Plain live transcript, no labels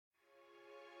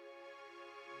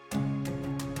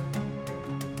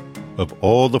Of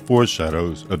all the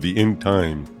foreshadows of the end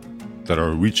time that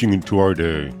are reaching into our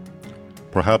day,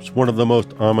 perhaps one of the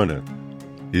most ominous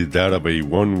is that of a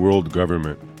one-world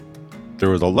government.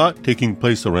 There is a lot taking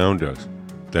place around us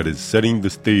that is setting the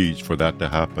stage for that to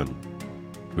happen.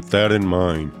 With that in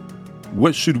mind,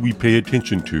 what should we pay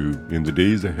attention to in the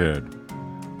days ahead?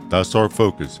 That's our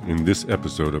focus in this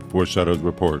episode of Foreshadows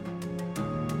Report.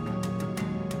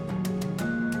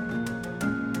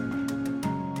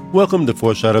 Welcome to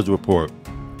Foreshadows Report,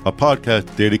 a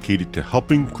podcast dedicated to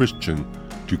helping Christians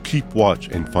to keep watch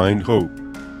and find hope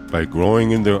by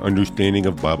growing in their understanding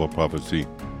of Bible prophecy.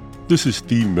 This is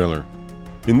Steve Miller.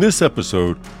 In this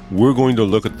episode, we're going to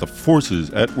look at the forces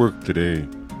at work today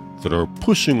that are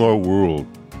pushing our world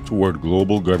toward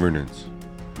global governance.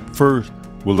 First,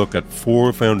 we'll look at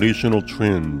 4 foundational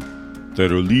trends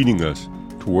that are leading us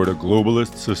toward a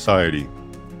globalist society.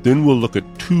 Then we'll look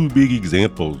at 2 big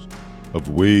examples of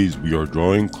ways we are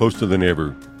drawing closer than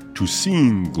ever to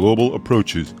seeing global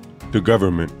approaches to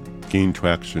government gain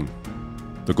traction.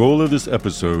 The goal of this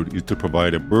episode is to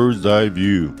provide a bird's eye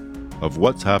view of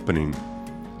what's happening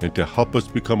and to help us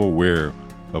become aware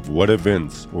of what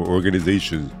events or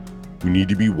organizations we need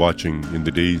to be watching in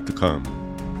the days to come.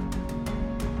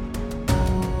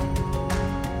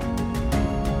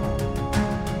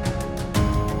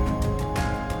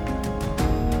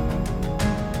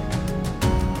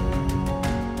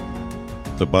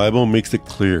 The Bible makes it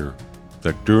clear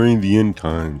that during the end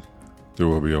times, there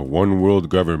will be a one-world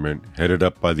government headed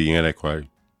up by the Antichrist.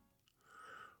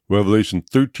 Revelation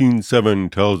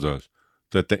 13:7 tells us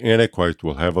that the Antichrist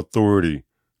will have authority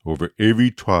over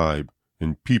every tribe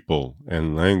and people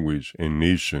and language and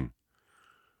nation.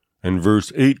 And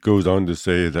verse 8 goes on to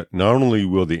say that not only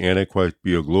will the Antichrist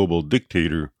be a global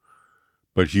dictator,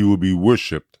 but he will be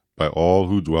worshipped by all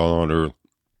who dwell on earth.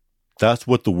 That's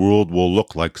what the world will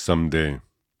look like someday.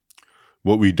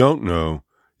 What we don't know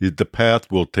is the path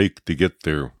we'll take to get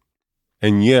there.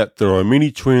 And yet, there are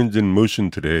many trends in motion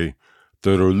today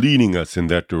that are leading us in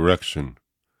that direction.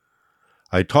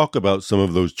 I talk about some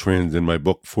of those trends in my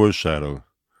book, Foreshadow,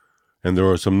 and there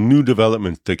are some new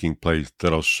developments taking place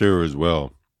that I'll share as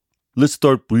well. Let's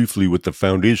start briefly with the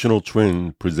foundational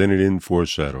trends presented in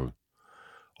Foreshadow,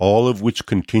 all of which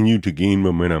continue to gain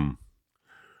momentum.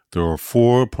 There are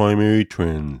 4 primary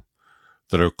trends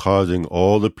that are causing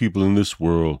all the people in this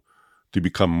world to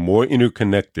become more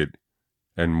interconnected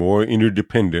and more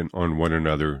interdependent on one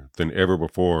another than ever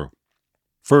before.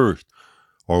 First,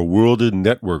 our world is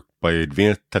networked by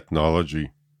advanced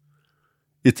technology.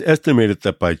 It's estimated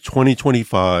that by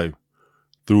 2025,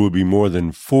 there will be more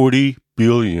than 40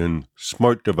 billion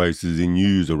smart devices in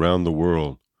use around the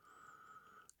world.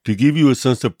 To give you a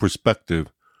sense of perspective,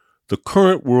 the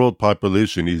current world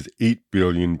population is 8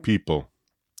 billion people.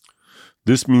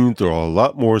 This means there are a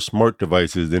lot more smart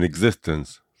devices in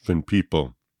existence than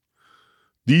people.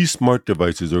 These smart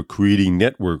devices are creating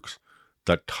networks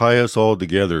that tie us all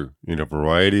together in a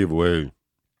variety of ways.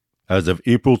 As of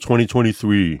April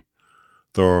 2023,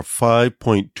 there are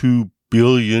 5.2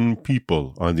 billion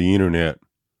people on the internet,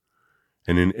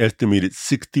 and an estimated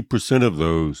 60% of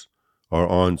those are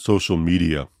on social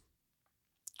media.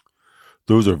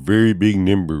 Those are very big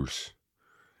numbers.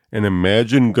 And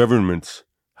imagine governments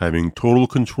having total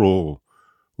control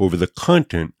over the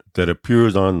content that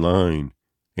appears online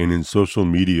and in social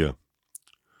media.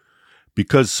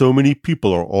 Because so many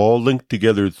people are all linked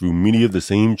together through many of the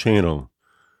same channels,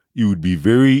 it would be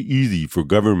very easy for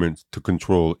governments to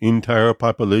control entire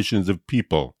populations of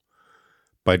people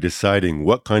by deciding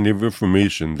what kind of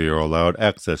information they are allowed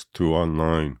access to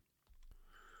online.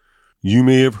 You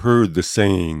may have heard the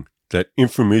saying that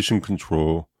information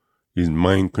control is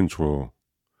mind control.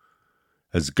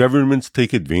 As governments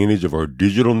take advantage of our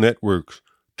digital networks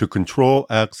to control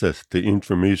access to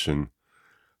information,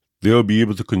 they'll be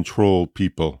able to control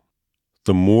people.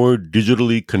 The more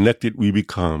digitally connected we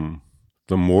become,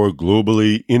 the more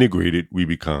globally integrated we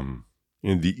become,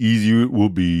 and the easier it will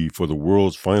be for the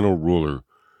world's final ruler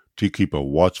to keep a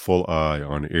watchful eye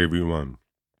on everyone.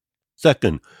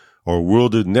 Second, our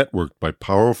world is networked by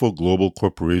powerful global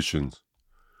corporations.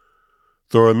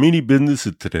 There are many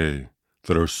businesses today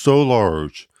that are so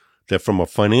large that from a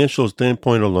financial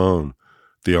standpoint alone,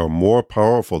 they are more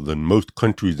powerful than most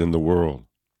countries in the world.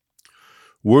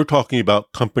 We're talking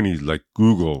about companies like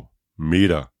Google,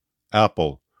 Meta,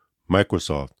 Apple,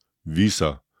 Microsoft,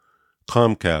 Visa,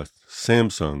 Comcast,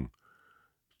 Samsung,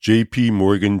 JP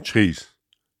Morgan Chase,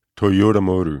 Toyota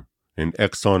Motor, and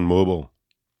ExxonMobil.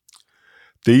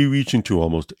 They reach into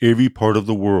almost every part of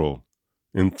the world,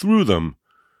 and through them,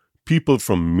 people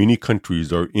from many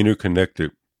countries are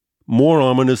interconnected. More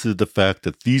ominous is the fact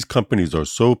that these companies are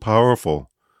so powerful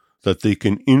that they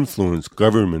can influence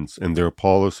governments and their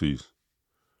policies.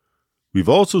 We've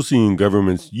also seen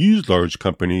governments use large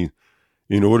companies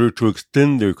in order to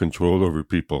extend their control over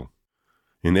people.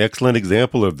 An excellent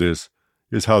example of this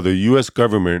is how the U.S.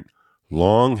 government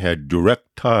long had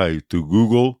direct ties to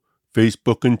Google,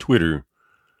 Facebook, and Twitter,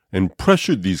 and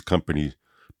pressured these companies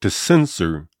to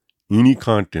censor any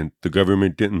content the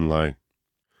government didn't like.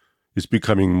 It's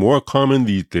becoming more common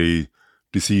these days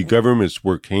to see governments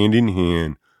work hand in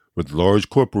hand with large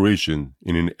corporations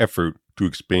in an effort to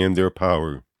expand their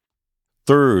power.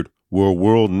 Third, we're a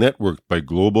world networked by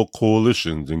global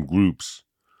coalitions and groups.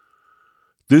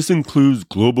 This includes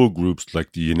global groups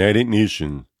like the United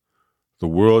Nations, the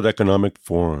World Economic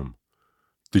Forum,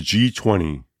 the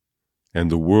G20,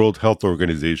 and the World Health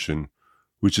Organization,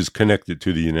 which is connected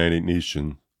to the United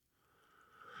Nations.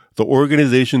 The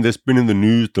organization that's been in the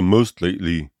news the most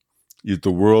lately is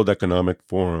the World Economic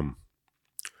Forum.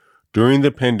 During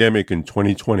the pandemic in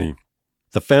 2020,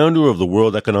 the founder of the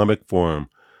World Economic Forum,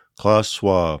 Klaus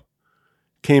Schwab,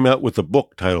 came out with a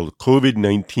book titled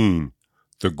COVID-19,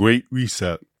 The Great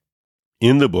Reset.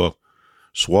 In the book,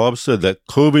 Schwab said that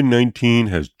COVID-19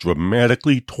 has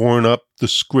dramatically torn up the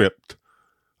script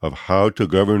of how to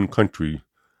govern countries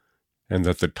and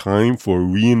that the time for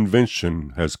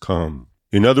reinvention has come.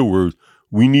 In other words,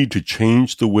 we need to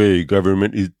change the way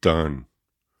government is done.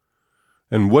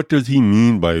 And what does he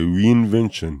mean by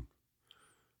reinvention?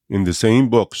 In the same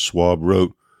book, Schwab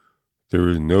wrote, "There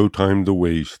is no time to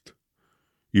waste.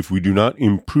 If we do not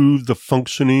improve the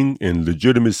functioning and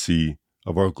legitimacy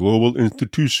of our global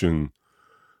institutions,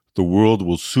 the world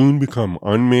will soon become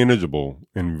unmanageable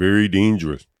and very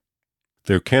dangerous.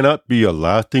 There cannot be a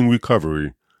lasting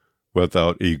recovery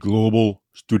without a global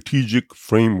strategic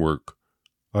framework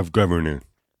of governance."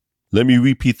 Let me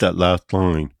repeat that last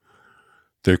line.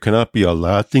 There cannot be a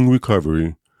lasting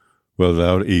recovery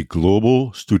without a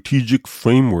global strategic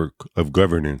framework of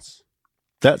governance.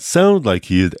 That sounds like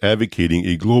he is advocating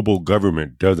a global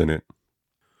government, doesn't it?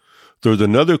 There's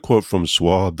another quote from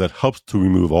Schwab that helps to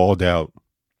remove all doubt.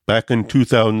 Back in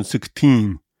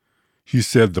 2016, he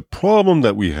said, "The problem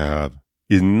that we have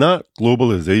is not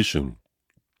globalization.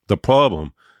 The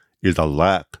problem is a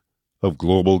lack of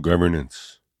global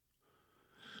governance."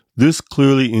 This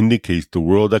clearly indicates the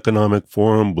World Economic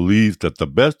Forum believes that the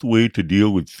best way to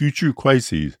deal with future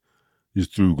crises is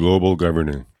through global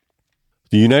governance.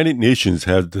 The United Nations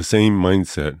has the same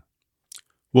mindset.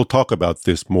 We'll talk about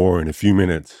this more in a few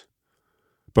minutes.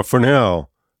 But for now,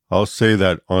 I'll say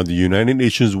that on the United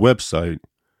Nations website,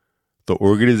 the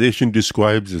organization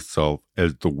describes itself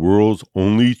as the world's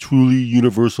only truly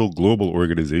universal global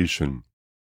organization.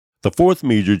 The fourth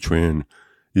major trend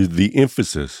is the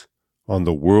emphasis on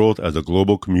the world as a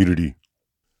global community.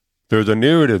 There's a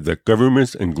narrative that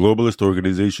governments and globalist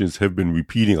organizations have been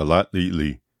repeating a lot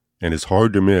lately, and it's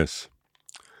hard to miss.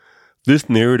 This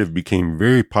narrative became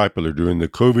very popular during the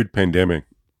COVID pandemic.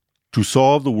 To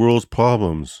solve the world's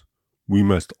problems, we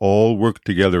must all work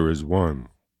together as one.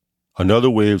 Another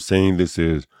way of saying this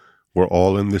is, we're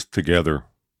all in this together.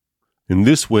 In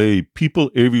this way,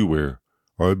 people everywhere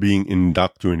are being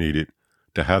indoctrinated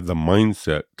to have the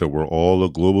mindset that we're all a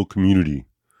global community.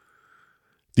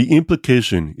 The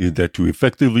implication is that to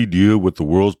effectively deal with the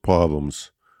world's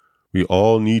problems, we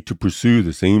all need to pursue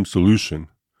the same solution.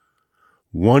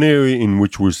 One area in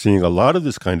which we're seeing a lot of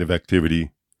this kind of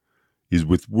activity is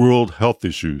with world health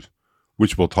issues,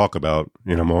 which we'll talk about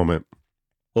in a moment.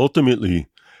 Ultimately,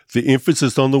 the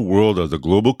emphasis on the world as a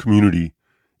global community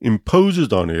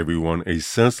imposes on everyone a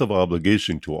sense of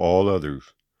obligation to all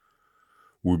others.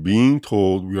 We're being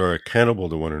told we are accountable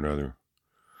to one another.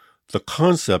 The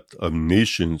concept of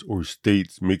nations or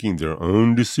states making their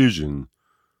own decisions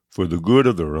for the good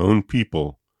of their own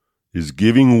people is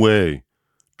giving way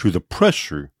to the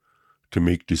pressure to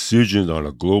make decisions on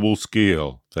a global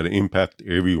scale that impact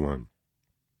everyone.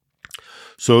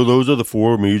 So those are the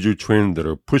four major trends that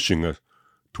are pushing us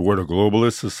toward a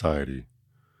globalist society.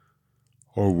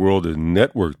 Our world is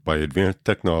networked by advanced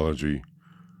technology.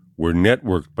 We're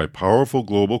networked by powerful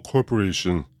global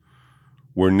corporations.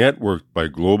 We're networked by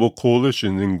global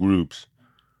coalitions and groups.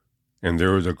 And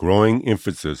there is a growing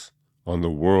emphasis on the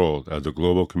world as a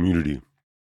global community.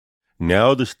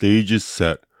 Now the stage is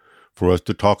set for us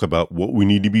to talk about what we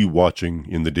need to be watching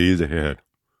in the days ahead.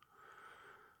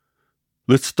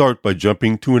 Let's start by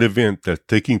jumping to an event that's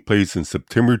taking place in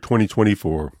September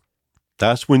 2024.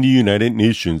 That's when the United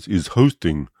Nations is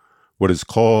hosting what is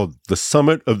called the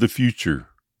Summit of the Future.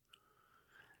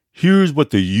 Here's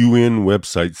what the UN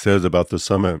website says about the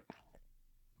summit.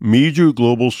 Major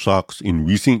global shocks in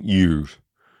recent years,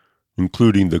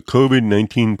 including the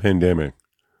COVID-19 pandemic,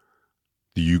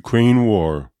 the Ukraine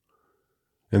war,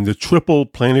 and the triple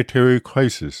planetary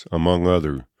crisis, among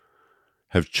others,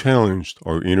 have challenged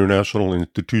our international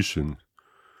institutions.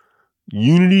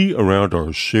 Unity around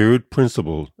our shared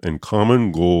principles and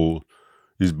common goal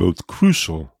is both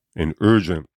crucial and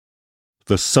urgent.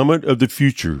 The Summit of the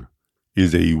Future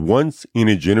is a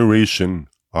once-in-a-generation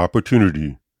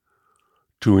opportunity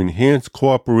to enhance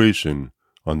cooperation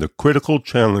on the critical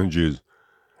challenges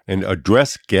and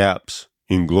address gaps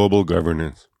in global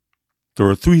governance. There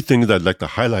are three things I'd like to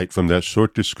highlight from that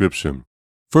short description.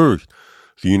 First,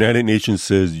 the United Nations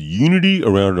says unity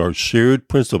around our shared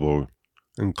principle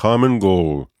and common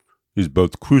goal is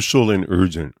both crucial and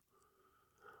urgent.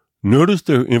 Notice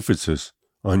their emphasis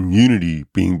on unity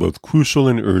being both crucial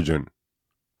and urgent.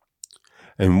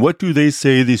 And what do they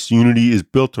say this unity is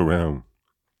built around?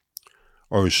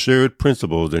 Our shared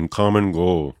principles and common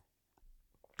goal.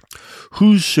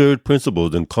 Whose shared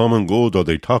principles and common goals are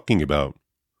they talking about?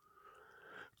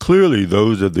 Clearly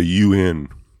those of the UN.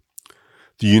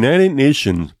 The United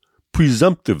Nations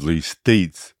presumptively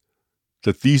states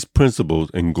that these principles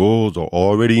and goals are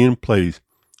already in place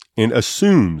and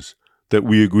assumes that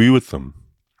we agree with them.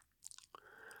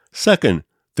 Second,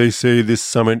 they say this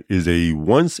summit is a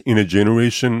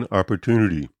once-in-a-generation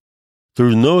opportunity.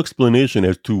 There's no explanation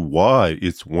as to why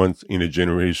it's once in a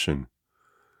generation.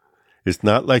 It's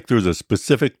not like there's a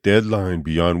specific deadline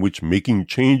beyond which making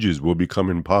changes will become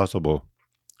impossible.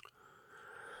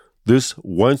 This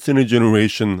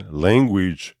once-in-a-generation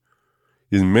language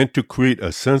is meant to create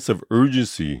a sense of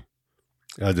urgency,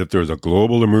 as if there's a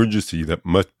global emergency that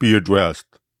must be addressed,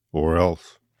 or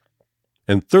else.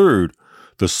 And third,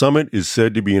 the summit is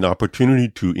said to be an opportunity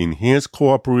to enhance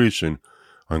cooperation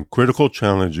on critical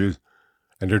challenges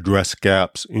and address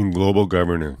gaps in global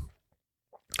governance.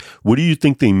 What do you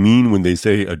think they mean when they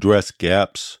say address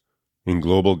gaps in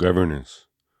global governance?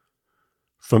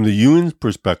 From the UN's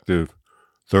perspective,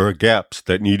 there are gaps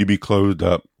that need to be closed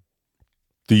up.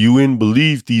 The UN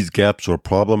believes these gaps are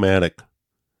problematic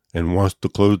and wants to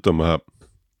close them up.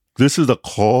 This is a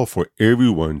call for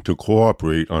everyone to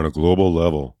cooperate on a global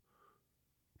level.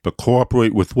 But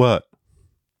cooperate with what?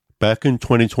 Back in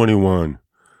 2021,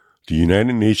 the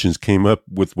United Nations came up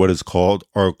with what is called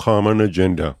our Common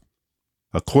Agenda.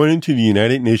 According to the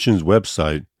United Nations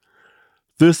website,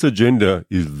 this agenda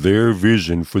is their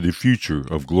vision for the future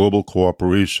of global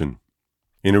cooperation.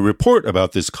 In a report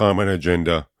about this Common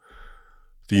Agenda,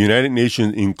 the United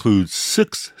Nations includes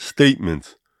 6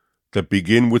 statements that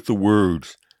begin with the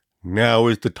words, "Now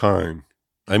is the time."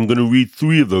 I'm going to read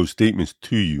 3 of those statements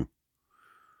to you.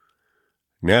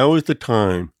 Now is the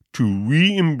time to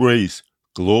re-embrace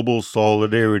global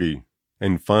solidarity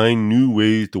and find new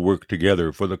ways to work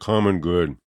together for the common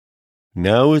good.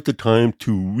 Now is the time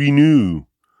to renew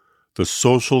the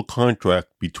social contract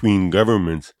between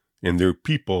governments and their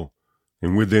people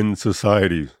and within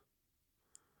societies.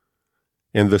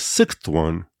 And the 6th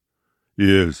one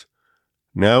is,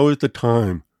 now is the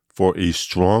time for a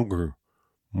stronger,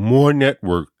 more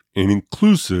networked and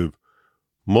inclusive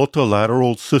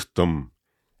multilateral system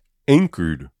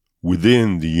anchored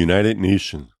within the United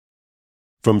Nations.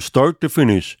 From start to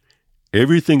finish,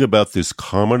 everything about this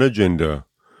common agenda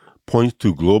points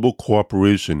to global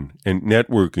cooperation and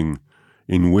networking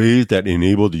in ways that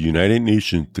enable the United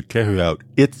Nations to carry out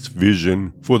its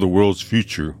vision for the world's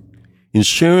future. In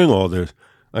sharing all this,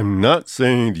 I'm not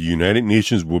saying the United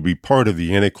Nations will be part of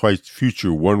the Antichrist's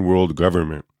future one world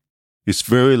government. It's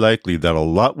very likely that a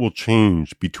lot will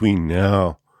change between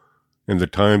now and the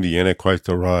time the Antichrist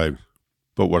arrives.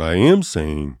 But what I am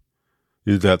saying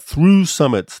is that through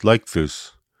summits like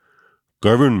this,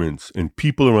 governments and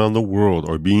people around the world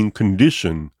are being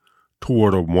conditioned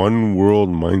toward a one world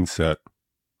mindset.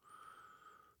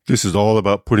 This is all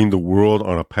about putting the world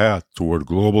on a path toward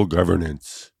global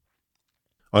governance.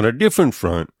 On a different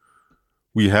front,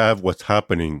 we have what's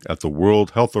happening at the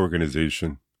World Health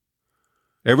Organization.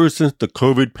 Ever since the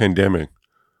COVID pandemic,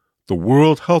 the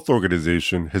World Health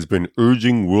Organization has been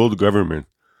urging world governments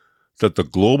that the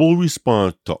global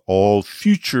response to all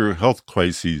future health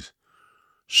crises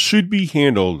should be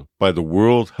handled by the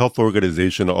World Health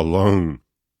Organization alone.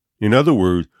 In other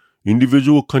words,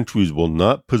 individual countries will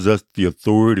not possess the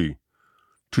authority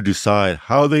to decide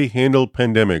how they handle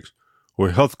pandemics or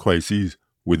health crises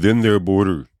within their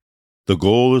borders. The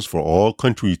goal is for all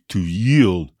countries to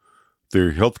yield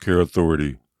their healthcare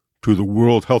authority to the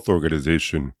World Health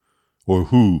Organization, or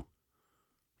WHO.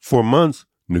 For months,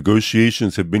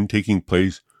 negotiations have been taking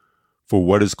place for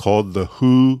what is called the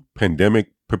WHO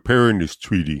Pandemic Preparedness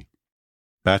Treaty.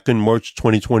 Back in March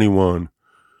 2021,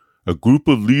 a group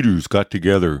of leaders got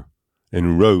together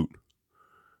and wrote,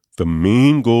 "The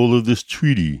main goal of this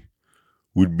treaty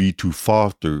would be to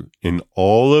foster an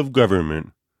all of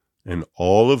government and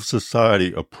all of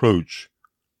society approach,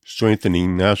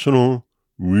 strengthening national,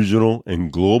 regional,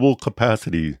 and global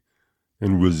capacities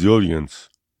and resilience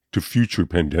to future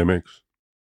pandemics.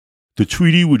 The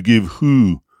treaty would give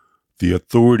WHO the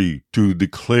authority to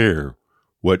declare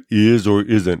what is or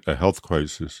isn't a health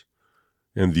crisis,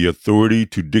 and the authority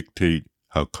to dictate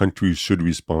how countries should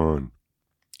respond.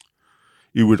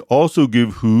 It would also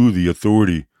give WHO the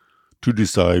authority to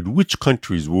decide which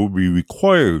countries will be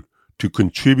required to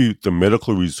contribute the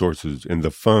medical resources and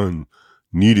the funds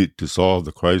needed to solve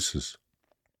the crisis.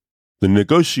 The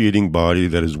negotiating body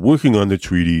that is working on the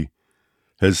treaty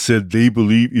has said they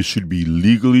believe it should be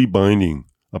legally binding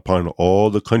upon all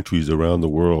the countries around the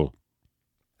world.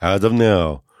 As of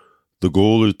now, the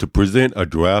goal is to present a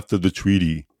draft of the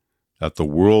treaty at the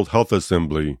World Health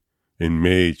Assembly in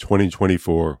May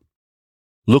 2024.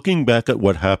 Looking back at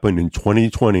what happened in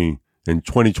 2020 and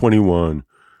 2021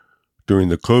 during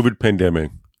the COVID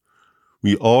pandemic,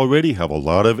 we already have a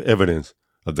lot of evidence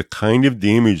of the kind of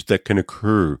damage that can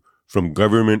occur from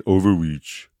government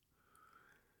overreach.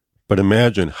 But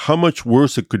imagine how much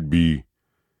worse it could be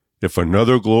if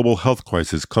another global health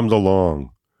crisis comes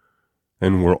along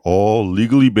and we're all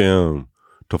legally bound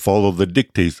to follow the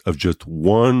dictates of just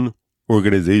one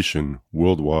organization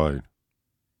worldwide.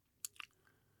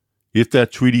 If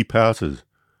that treaty passes,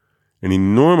 an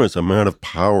enormous amount of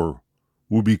power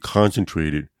will be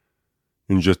concentrated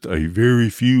in just a very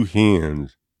few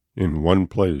hands in one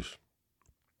place.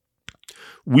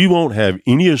 We won't have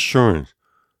any assurance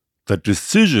that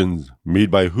decisions made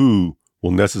by WHO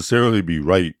will necessarily be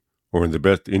right or in the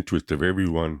best interest of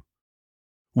everyone.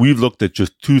 We've looked at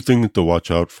just two things to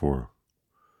watch out for: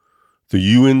 the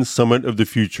UN Summit of the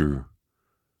Future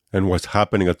and what's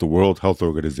happening at the World Health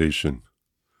Organization.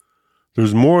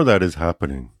 There's more that is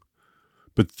happening,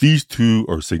 but these two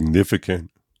are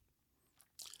significant.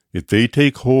 If they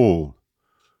take hold,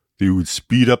 they would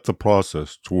speed up the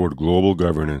process toward global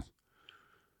governance.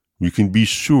 We can be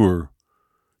sure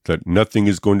that nothing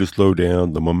is going to slow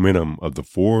down the momentum of the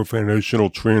four foundational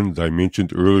trends I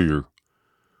mentioned earlier,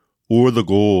 or the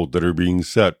goals that are being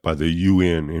set by the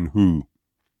UN and WHO.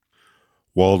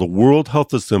 While the World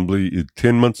Health Assembly is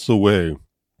 10 months away,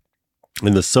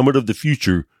 and the Summit of the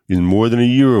Future is more than a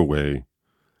year away,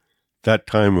 that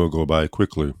time will go by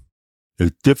quickly.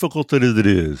 As difficult as it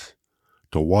is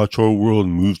to watch our world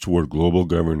move toward global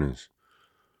governance,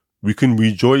 we can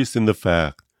rejoice in the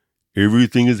fact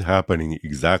everything is happening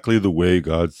exactly the way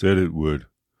God said it would.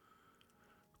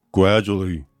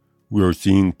 Gradually, we are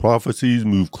seeing prophecies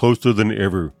move closer than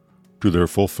ever to their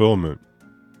fulfillment.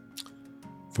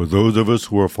 For those of us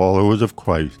who are followers of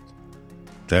Christ,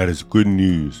 that is good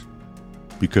news,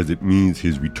 because it means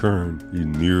His return is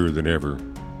nearer than ever.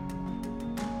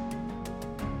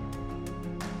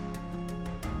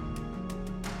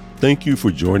 Thank you for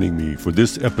joining me for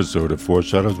this episode of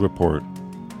Foreshadows Report.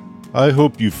 I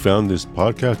hope you found this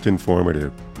podcast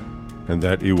informative and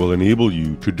that it will enable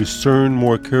you to discern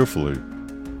more carefully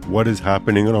what is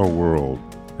happening in our world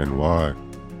and why.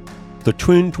 The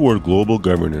trend toward global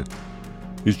governance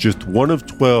is just one of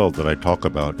 12 that I talk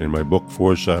about in my book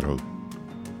Foreshadows.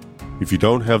 If you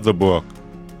don't have the book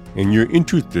and you're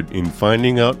interested in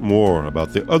finding out more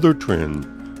about the other trends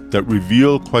that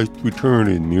reveal Christ's return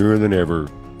is nearer than ever,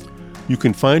 you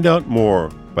can find out more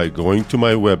by going to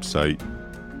my website,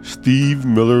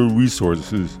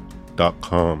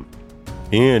 SteveMillerResources.com.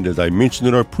 And as I mentioned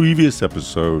in our previous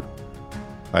episode,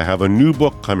 I have a new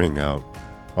book coming out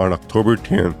on October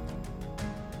 10th.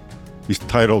 It's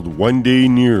titled One Day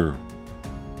Nearer,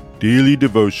 Daily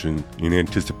Devotion in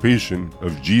Anticipation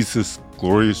of Jesus'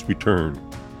 Glorious Return.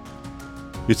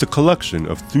 It's a collection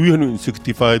of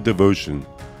 365 devotions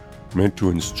meant to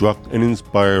instruct and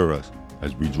inspire us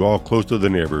as we draw closer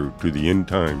than ever to the end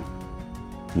time.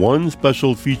 One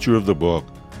special feature of the book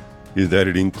is that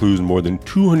it includes more than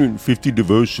 250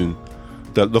 devotions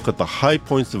that look at the high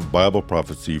points of Bible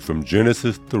prophecy from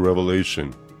Genesis to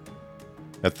Revelation.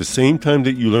 At the same time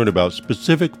that you learn about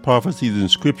specific prophecies in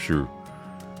Scripture,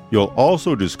 you'll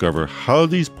also discover how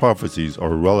these prophecies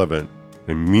are relevant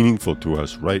and meaningful to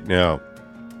us right now.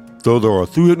 Though there are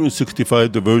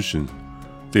 365 devotions,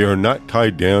 they are not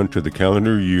tied down to the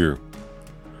calendar year.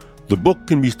 The book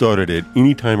can be started at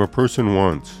any time a person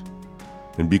wants,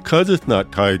 and because it's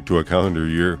not tied to a calendar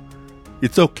year,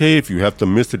 it's okay if you have to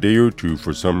miss a day or two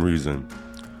for some reason.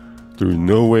 There's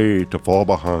no way to fall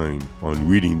behind on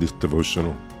reading this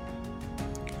devotional.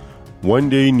 One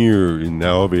Day Nearer is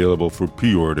now available for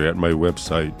pre-order at my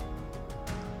website.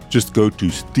 Just go to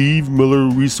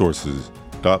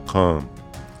stevemillerresources.com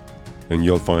and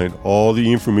you'll find all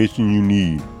the information you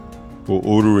need for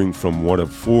ordering from one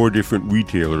of 4 different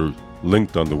retailers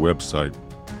linked on the website.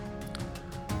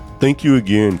 Thank you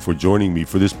again for joining me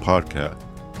for this podcast,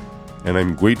 and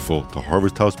I'm grateful to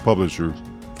Harvest House Publishers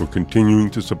for continuing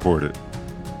to support it.